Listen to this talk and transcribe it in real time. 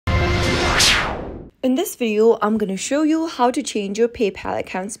In this video, I'm going to show you how to change your PayPal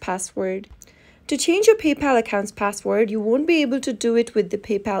account's password. To change your PayPal account's password, you won't be able to do it with the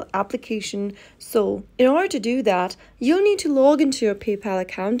PayPal application. So, in order to do that, you'll need to log into your PayPal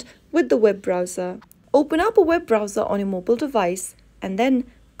account with the web browser. Open up a web browser on your mobile device and then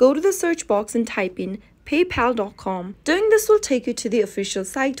go to the search box and type in paypal.com. Doing this will take you to the official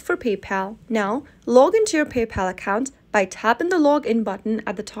site for PayPal. Now, log into your PayPal account by tapping the login button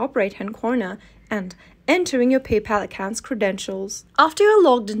at the top right-hand corner and entering your PayPal account's credentials. After you're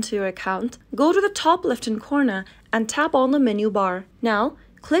logged into your account, go to the top left-hand corner and tap on the menu bar. Now,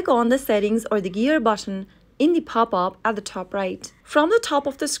 click on the settings or the gear button in the pop-up at the top right. From the top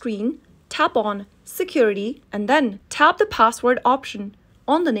of the screen, tap on Security and then tap the password option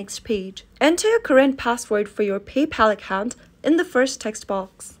on the next page. Enter your current password for your PayPal account in the first text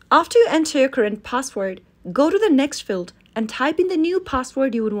box. After you enter your current password, go to the next field and type in the new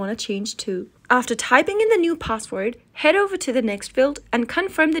password you would want to change to. After typing in the new password, head over to the next field and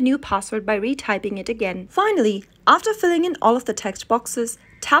confirm the new password by retyping it again. Finally, after filling in all of the text boxes,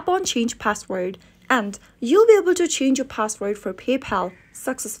 tap on Change Password and you'll be able to change your password for PayPal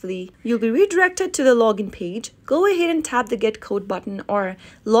successfully. You'll be redirected to the login page. Go ahead and tap the Get Code button or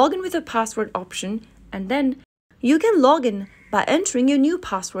Login with a Password option, and then you can log in by entering your new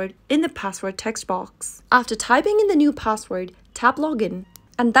password in the password text box. After typing in the new password, tap Login.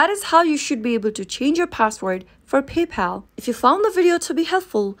 And that is how you should be able to change your password for PayPal. If you found the video to be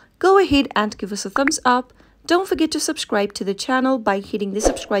helpful, go ahead and give us a thumbs up. Don't forget to subscribe to the channel by hitting the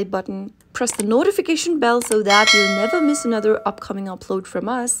subscribe button. Press the notification bell so that you'll never miss another upcoming upload from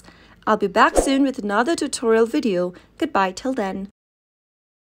us. I'll be back soon with another tutorial video. Goodbye till then.